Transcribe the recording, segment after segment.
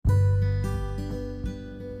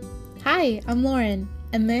Hi, I'm Lauren,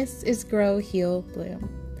 and this is Grow, Heal, Bloom.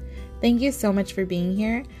 Thank you so much for being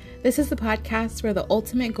here. This is the podcast where the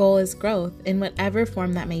ultimate goal is growth in whatever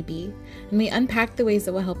form that may be, and we unpack the ways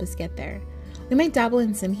that will help us get there. We might dabble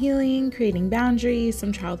in some healing, creating boundaries,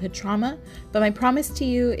 some childhood trauma, but my promise to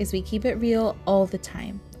you is we keep it real all the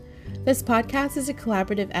time. This podcast is a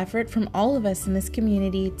collaborative effort from all of us in this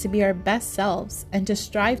community to be our best selves and to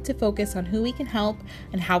strive to focus on who we can help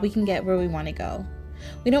and how we can get where we want to go.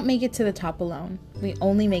 We don't make it to the top alone. We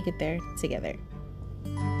only make it there together.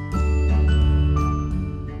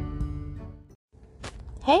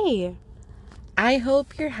 Hey, I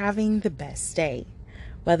hope you're having the best day.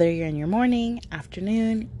 Whether you're in your morning,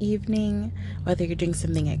 afternoon, evening, whether you're doing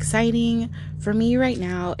something exciting. For me right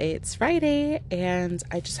now, it's Friday and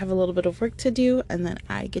I just have a little bit of work to do and then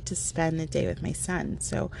I get to spend the day with my son.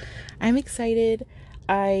 So I'm excited.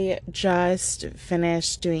 I just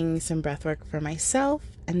finished doing some breath work for myself.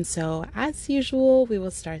 And so as usual, we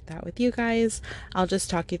will start that with you guys. I'll just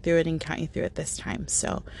talk you through it and count you through it this time.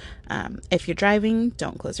 So if you're driving,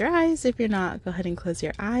 don't close your eyes. If you're not, go ahead and close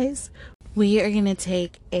your eyes. We are going to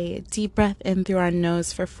take a deep breath in through our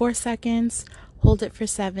nose for 4 seconds, hold it for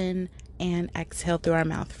 7, and exhale through our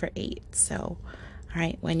mouth for 8. So, all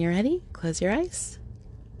right, when you're ready, close your eyes.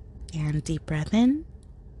 And deep breath in,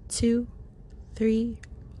 2, 3,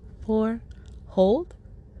 4, hold,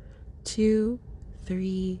 2,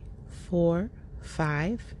 3, 4,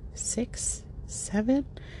 5, 6, 7,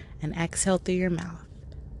 and exhale through your mouth.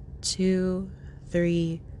 2,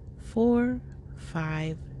 3, 4,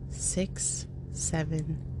 5, 6,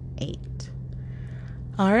 7, 8.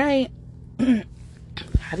 All right.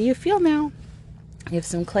 How do you feel now? You have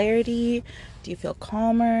some clarity? Do you feel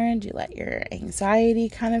calmer? Do you let your anxiety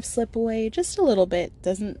kind of slip away? Just a little bit.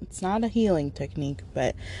 It's not a healing technique,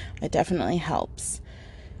 but it definitely helps.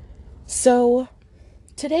 So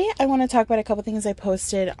today I want to talk about a couple things I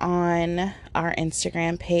posted on our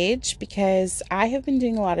Instagram page because I have been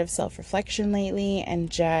doing a lot of self-reflection lately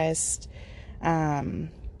and just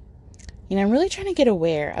I'm really trying to get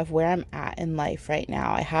aware of where I'm at in life right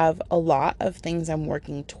now. I have a lot of things I'm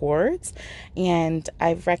working towards, and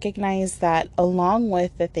I've recognized that along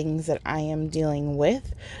with the things that I am dealing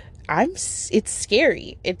with, it's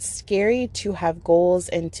scary. It's scary to have goals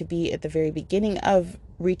and to be at the very beginning of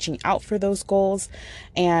reaching out for those goals,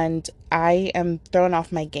 and I am thrown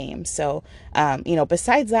off my game. So,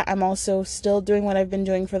 besides that, I'm also still doing what I've been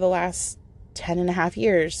doing for the last 10 and a half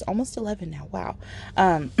years, almost 11 now. Wow.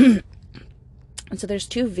 And so there's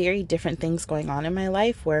two very different things going on in my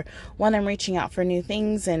life where one, I'm reaching out for new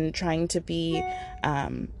things and trying to be,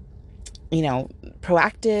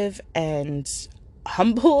 proactive and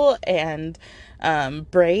humble and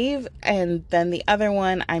brave. And then the other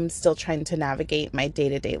one, I'm still trying to navigate my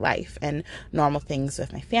day-to-day life and normal things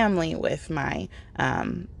with my family, with my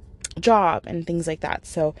job and things like that.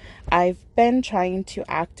 So I've been trying to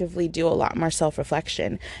actively do a lot more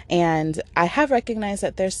self-reflection, and I have recognized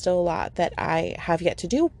that there's still a lot that I have yet to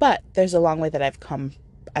do, but there's a long way that I've come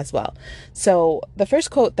as well. So the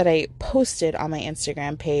first quote that I posted on my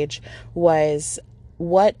Instagram page was,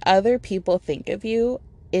 "What other people think of you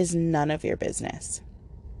is none of your business."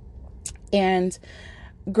 And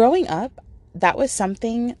growing up, that was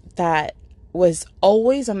something that was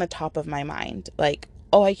always on the top of my mind. Like,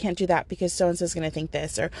 oh, I can't do that because so-and-so is going to think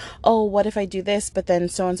this, or, oh, what if I do this, but then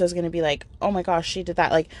so-and-so is going to be like, oh my gosh, she did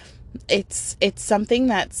that. Like, it's something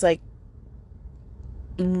that's like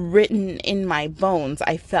written in my bones,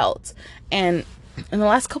 I felt. And in the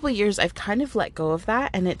last couple of years, I've kind of let go of that,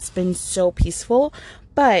 and it's been so peaceful.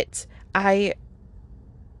 But I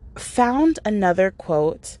found another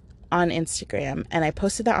quote on Instagram, and I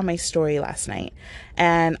posted that on my story last night,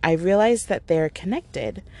 and I realized that they're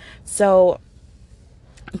connected. So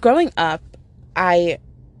growing up, let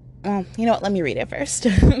me read it first.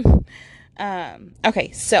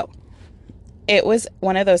 Okay, so it was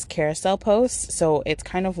one of those carousel posts, so it's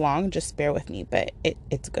kind of long, just bear with me, but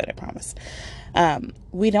it's good, I promise.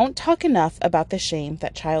 We don't talk enough about the shame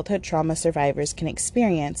that childhood trauma survivors can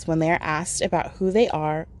experience when they are asked about who they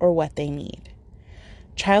are or what they need.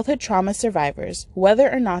 Childhood trauma survivors,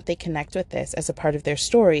 whether or not they connect with this as a part of their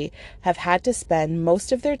story, have had to spend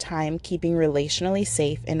most of their time keeping relationally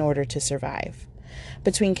safe in order to survive.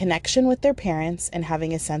 Between connection with their parents and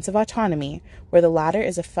having a sense of autonomy, where the latter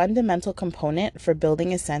is a fundamental component for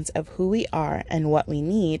building a sense of who we are and what we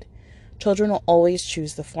need, children will always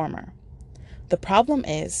choose the former. The problem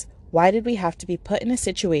is, why did we have to be put in a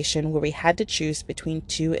situation where we had to choose between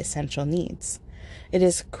two essential needs? It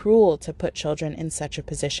is cruel to put children in such a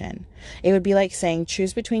position. It would be like saying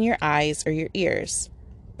choose between your eyes or your ears.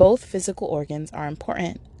 Both physical organs are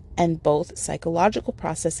important. and both psychological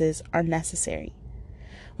processes are necessary.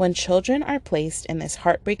 When children are placed in this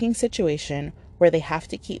heartbreaking situation where they have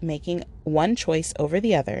to keep making one choice over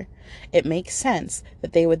the other, it makes sense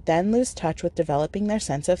that they would then lose touch with developing their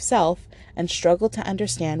sense of self and struggle to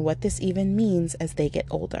understand what this even means as they get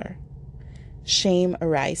older. Shame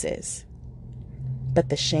arises, but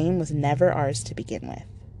the shame was never ours to begin with.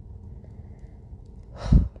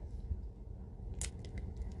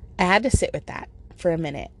 I had to sit with that for a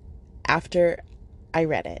minute after I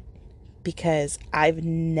read it, because I've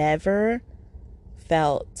never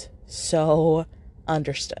felt so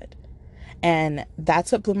understood. And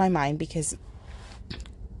that's what blew my mind, because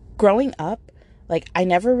growing up, like, I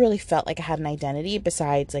never really felt like I had an identity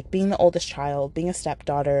besides like being the oldest child, being a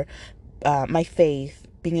stepdaughter, my faith,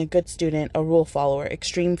 being a good student, a rule follower,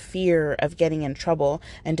 extreme fear of getting in trouble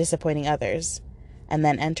and disappointing others, and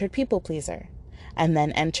then entered people pleaser, and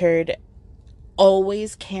then entered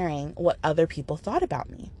always caring what other people thought about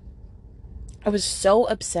me. I was so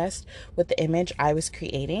obsessed with the image I was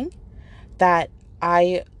creating that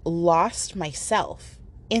I lost myself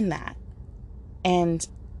in that. And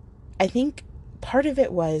I think part of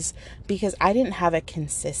it was because I didn't have a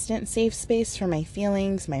consistent safe space for my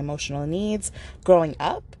feelings, my emotional needs growing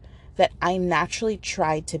up, that I naturally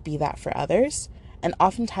tried to be that for others, and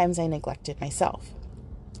oftentimes I neglected myself.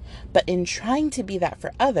 But in trying to be that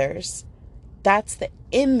for others, that's the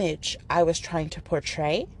image I was trying to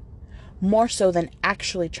portray, more so than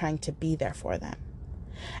actually trying to be there for them.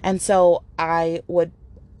 And so I would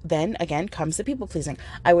then, again, comes the people pleasing.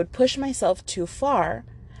 I would push myself too far,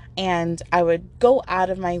 and I would go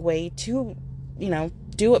out of my way to,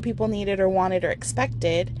 do what people needed or wanted or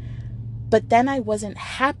expected. But then I wasn't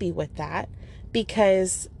happy with that,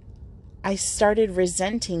 because I started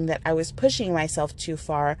resenting that I was pushing myself too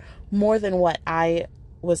far more than what I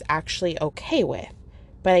was actually okay with.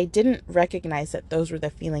 But I didn't recognize that those were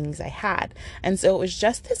the feelings I had. And so it was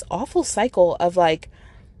just this awful cycle of like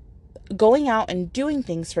going out and doing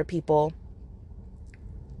things for people,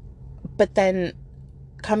 but then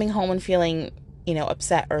coming home and feeling,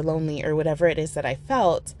 upset or lonely or whatever it is that I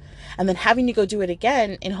felt, and then having to go do it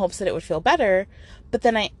again in hopes that it would feel better. But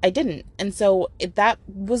then I didn't. And so that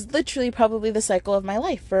was literally probably the cycle of my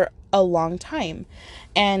life for a long time.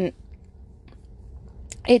 And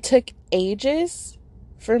it took ages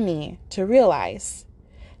for me to realize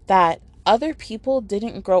that other people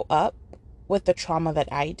didn't grow up with the trauma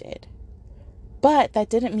that I did. But that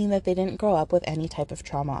didn't mean that they didn't grow up with any type of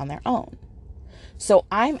trauma on their own. So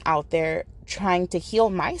I'm out there trying to heal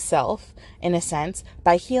myself, in a sense,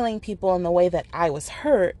 by healing people in the way that I was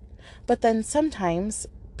hurt. But then sometimes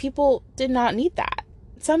people did not need that.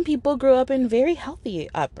 Some people grew up in very healthy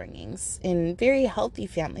upbringings, in very healthy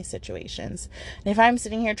family situations. And if I'm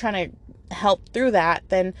sitting here trying to help through that,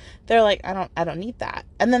 then they're like, I don't need that.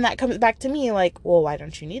 And then that comes back to me like, well, why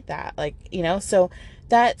don't you need that? So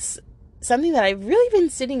that's something that I've really been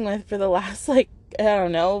sitting with for the last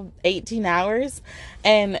 18 hours,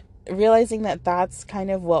 and realizing that that's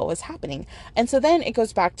kind of what was happening. And so then it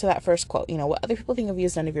goes back to that first quote, what other people think of you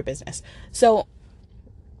is none of your business. So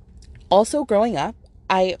also growing up,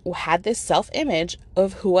 I had this self-image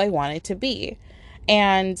of who I wanted to be.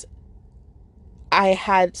 And I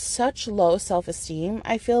had such low self-esteem,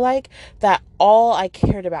 I feel like, that all I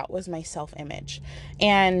cared about was my self-image.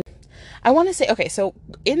 And I want to say, okay, so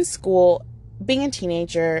in school, being a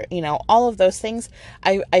teenager, all of those things,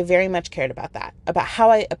 I very much cared about that, about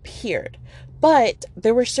how I appeared. But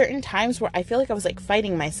there were certain times where I feel like I was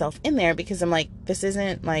fighting myself in there, because I'm like, this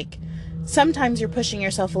isn't sometimes you're pushing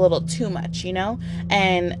yourself a little too much,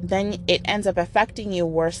 and then it ends up affecting you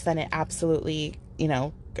worse than it absolutely,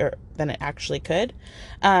 or than it actually could.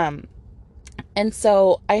 And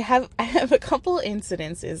so I have a couple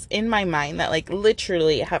incidences in my mind that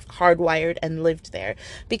literally have hardwired and lived there,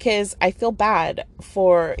 because I feel bad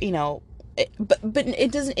for, but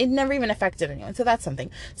it never even affected anyone. So that's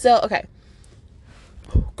something. So, okay.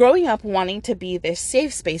 Growing up wanting to be this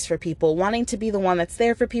safe space for people, wanting to be the one that's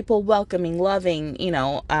there for people, welcoming, loving,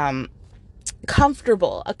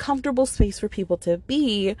 comfortable, a comfortable space for people to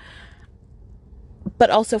be, but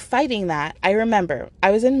also fighting that. I remember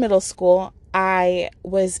I was in middle school. I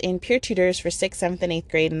was in peer tutors for 6th, 7th, and 8th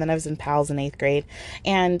grade, and then I was in PALS in 8th grade.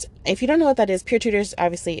 And if you don't know what that is, peer tutors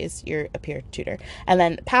obviously is you're a peer tutor. And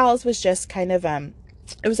then PALS was just kind of,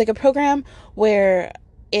 it was like a program where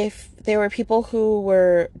if there were people who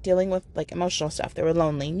were dealing with emotional stuff, they were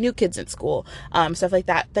lonely, new kids in school, stuff like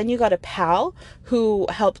that, then you got a pal who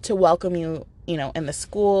helped to welcome you, in the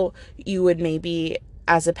school. You would maybe,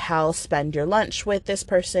 as a pal, spend your lunch with this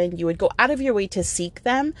person. You would go out of your way to seek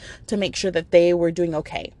them to make sure that they were doing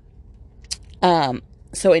okay.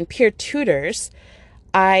 So in peer tutors,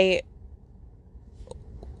 I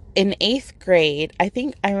in 8th grade, I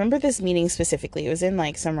think I remember this meeting specifically. It was in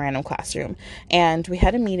like some random classroom, and we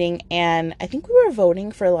had a meeting, and I think we were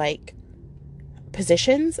voting for like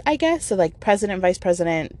positions, I guess. So like president, vice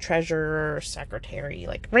president, treasurer, secretary,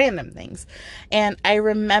 like random things. And I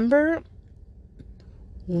remember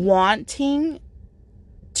wanting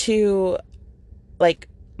to like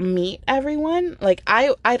meet everyone. Like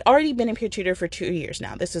I'd already been a peer tutor for 2 years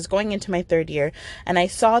now. This is going into my 3rd year, and I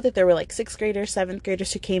saw that there were like 6th graders, 7th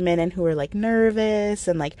graders who came in and who were like nervous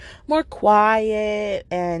and like more quiet,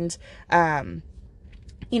 and the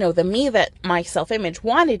me that my self-image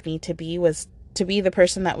wanted me to be was to be the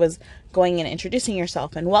person that was going and introducing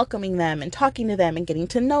yourself and welcoming them and talking to them and getting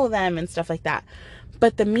to know them and stuff like that.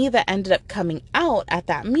 But the me that ended up coming out at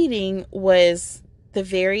that meeting was the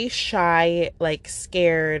very shy, like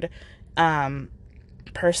scared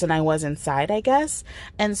person I was inside, I guess.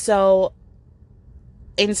 And so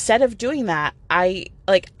instead of doing that, I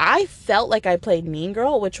felt like I played mean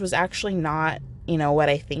girl, which was actually not, what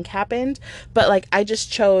I think happened. But like I just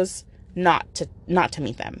chose not to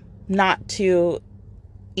meet them, not to,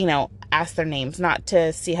 ask their names, not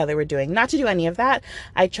to see how they were doing, not to do any of that.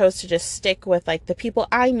 I chose to just stick with like the people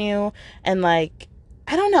I knew, and like,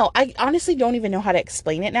 I don't know. I honestly don't even know how to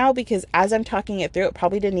explain it now, because as I'm talking it through, it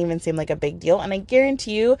probably didn't even seem like a big deal. And I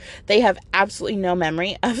guarantee you they have absolutely no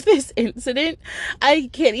memory of this incident. I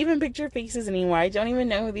can't even picture faces anymore. I don't even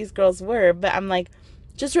know who these girls were. But I'm like,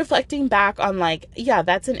 just reflecting back on like, yeah,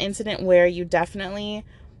 that's an incident where you definitely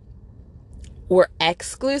were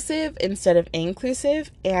exclusive instead of inclusive,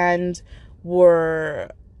 and were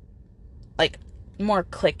like more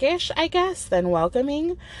cliquish, I guess, than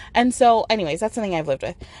welcoming. And so anyways, that's something I've lived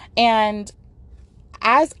with. And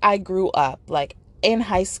as I grew up, like in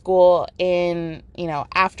high school, in,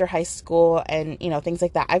 after high school, and, things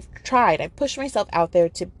like that, I've pushed myself out there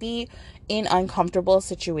to be in uncomfortable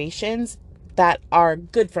situations that are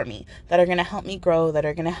good for me, that are going to help me grow, that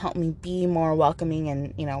are going to help me be more welcoming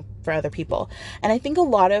and, for other people. And I think a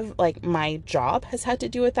lot of like my job has had to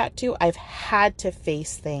do with that too. I've had to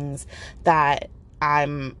face things that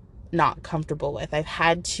I'm not comfortable with. I've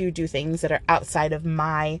had to do things that are outside of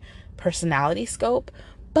my personality scope,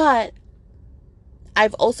 but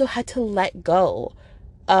I've also had to let go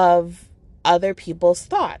of other people's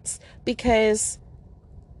thoughts, because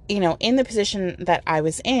in the position that I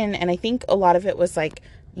was in, and I think a lot of it was like,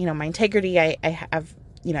 my integrity, I have,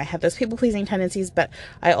 I had those people-pleasing tendencies, but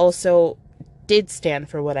I also did stand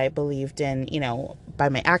for what I believed in, by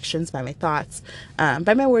my actions, by my thoughts,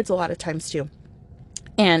 by my words a lot of times too.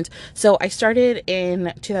 And so I started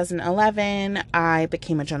in 2011, I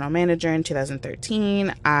became a general manager in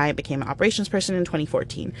 2013, I became an operations person in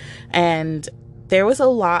 2014, and there was a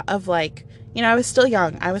lot of like, I was still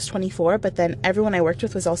young. I was 24, but then everyone I worked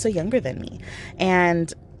with was also younger than me.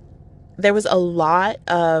 And there was a lot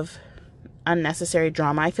of unnecessary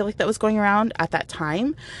drama, I feel like, that was going around at that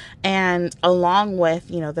time. And along with,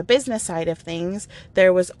 the business side of things,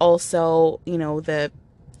 there was also, the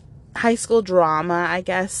high school drama, I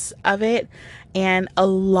guess, of it. And a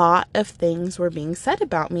lot of things were being said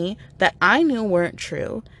about me that I knew weren't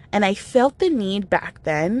true. And I felt the need back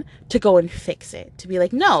then to go and fix it, to be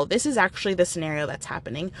like, no, this is actually the scenario that's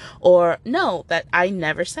happening, or no, that I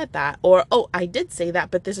never said that, or, oh, I did say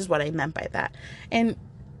that, but this is what I meant by that. And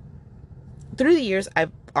through the years,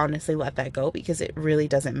 I've honestly let that go, because it really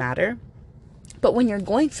doesn't matter. But when you're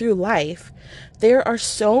going through life, there are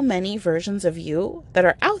so many versions of you that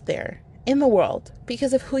are out there in the world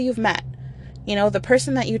because of who you've met. The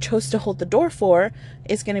person that you chose to hold the door for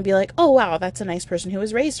is going to be like, oh, wow, that's a nice person who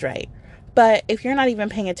was raised right. But if you're not even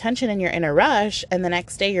paying attention and you're in a rush, and the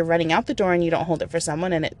next day you're running out the door and you don't hold it for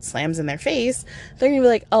someone and it slams in their face, they're going to be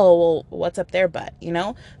like, oh, well, what's up their butt?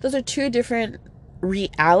 Those are two different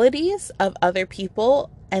realities of other people,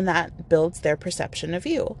 and that builds their perception of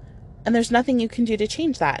you. And there's nothing you can do to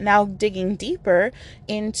change that. Now, digging deeper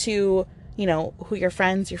into, who your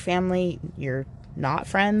friends, your family, your not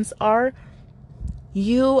friends are,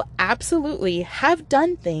 you absolutely have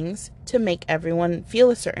done things to make everyone feel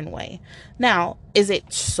a certain way. Now, is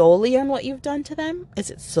it solely on what you've done to them? Is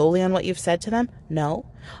it solely on what you've said to them? No.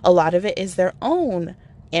 A lot of it is their own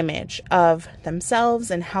image of themselves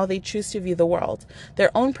and how they choose to view the world. Their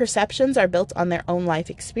own perceptions are built on their own life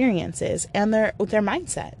experiences and their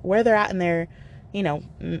mindset, where they're at in their,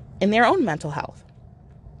 in their own mental health.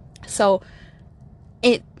 So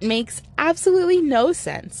it makes absolutely no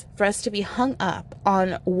sense for us to be hung up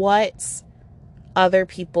on what other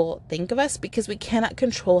people think of us, because we cannot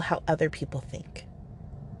control how other people think.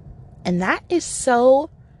 And that is so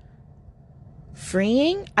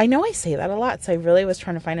freeing. I know I say that a lot, so I really was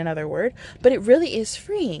trying to find another word, but it really is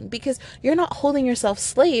freeing because you're not holding yourself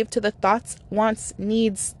slave to the thoughts, wants,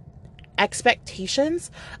 needs,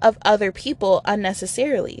 expectations of other people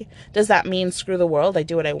unnecessarily. Does that mean screw the world? I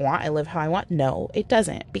do what I want. I live how I want? No, it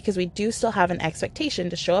doesn't, because we do still have an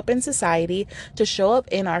expectation to show up in society, to show up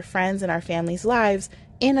in our friends and our family's lives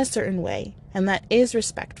in a certain way. And that is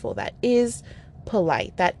respectful. That is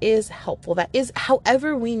polite. That is helpful. That is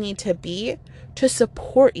however we need to be to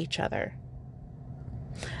support each other.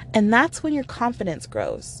 And that's when your confidence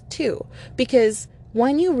grows too, because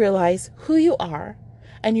when you realize who you are,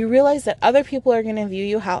 and you realize that other people are going to view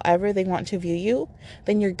you however they want to view you,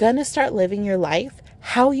 then you're going to start living your life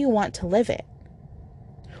how you want to live it.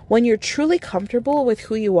 When you're truly comfortable with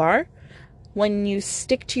who you are, when you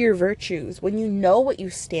stick to your virtues, when you know what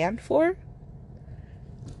you stand for,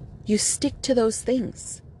 you stick to those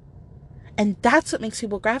things. And that's what makes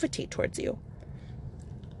people gravitate towards you.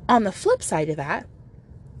 On the flip side of that,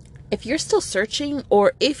 if you're still searching,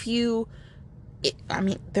 or if you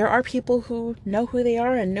there are people who know who they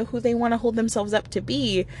are and know who they want to hold themselves up to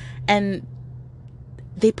be, and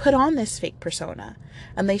they put on this fake persona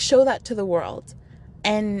and they show that to the world.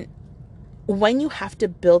 And when you have to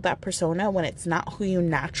build that persona when it's not who you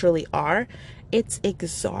naturally are, it's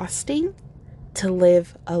exhausting to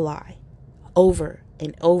live a lie over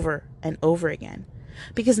and over and over again.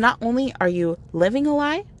 Because not only are you living a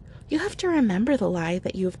lie, you have to remember the lie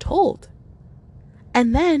that you have told.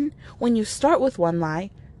 And then when you start with one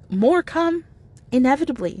lie, more come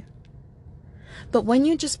inevitably. But when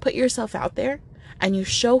you just put yourself out there and you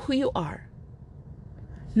show who you are,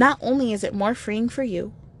 not only is it more freeing for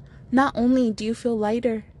you, not only do you feel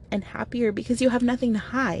lighter and happier because you have nothing to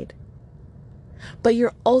hide, but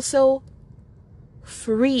you're also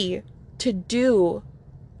free to do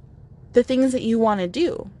the things that you want to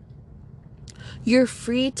do. You're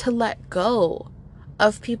free to let go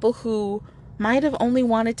of people who might have only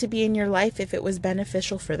wanted to be in your life if it was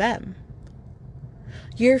beneficial for them.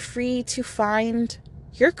 You're free to find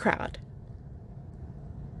your crowd.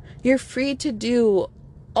 You're free to do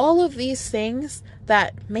all of these things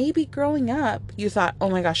that maybe growing up you thought,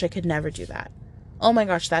 oh my gosh, I could never do that. Oh my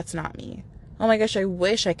gosh, that's not me. Oh my gosh, I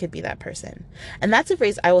wish I could be that person. And that's a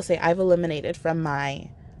phrase I will say I've eliminated from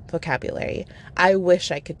my vocabulary. I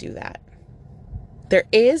wish I could do that. There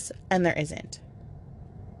is and there isn't.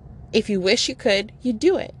 If you wish you could, you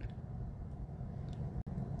do it.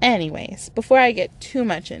 Anyways, before I get too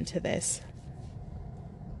much into this,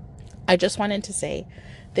 I just wanted to say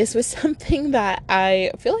this was something that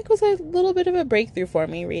I feel like was a little bit of a breakthrough for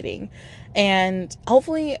me reading. And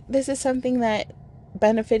hopefully this is something that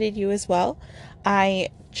benefited you as well.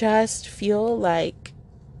 I just feel like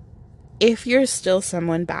if you're still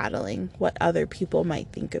someone battling what other people might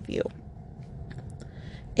think of you,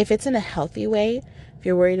 if it's in a healthy way, if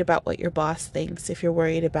you're worried about what your boss thinks, if you're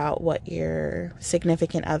worried about what your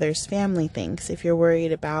significant other's family thinks, if you're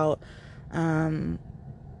worried about,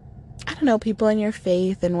 people in your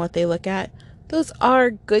faith and what they look at, those are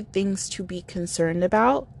good things to be concerned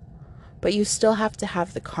about, but you still have to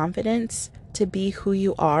have the confidence to be who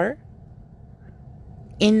you are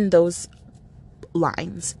in those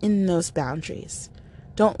lines, in those boundaries.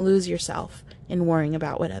 Don't lose yourself in worrying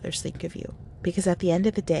about what others think of you, because at the end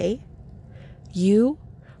of the day, you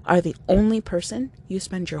are the only person you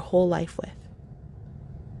spend your whole life with.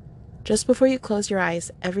 Just before you close your eyes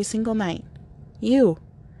every single night, you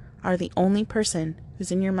are the only person who's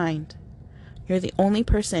in your mind. You're the only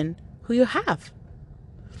person who you have.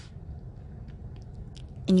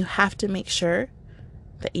 And you have to make sure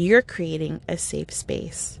that you're creating a safe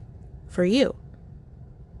space for you.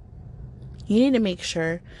 You need to make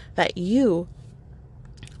sure that you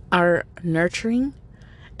are nurturing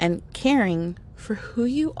and caring for who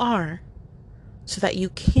you are so that you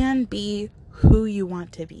can be who you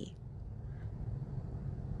want to be.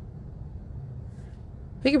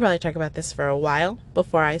 We could probably talk about this for a while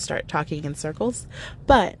before I start talking in circles,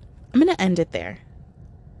 but I'm going to end it there.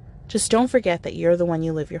 Just don't forget that you're the one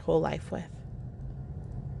you live your whole life with.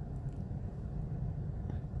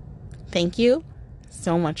 Thank you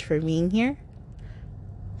so much for being here.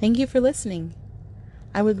 Thank you for listening.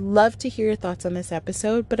 I would love to hear your thoughts on this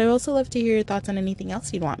episode, but I'd also love to hear your thoughts on anything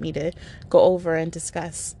else you'd want me to go over and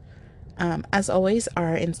discuss. As always,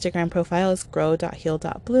 our Instagram profile is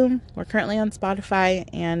grow.heal.bloom. We're currently on Spotify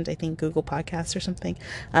and I think Google Podcasts or something,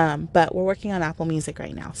 but we're working on Apple Music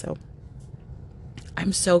right now, so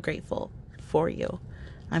I'm so grateful for you.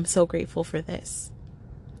 I'm so grateful for this.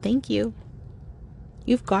 Thank you.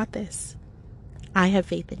 You've got this. I have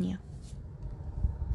faith in you.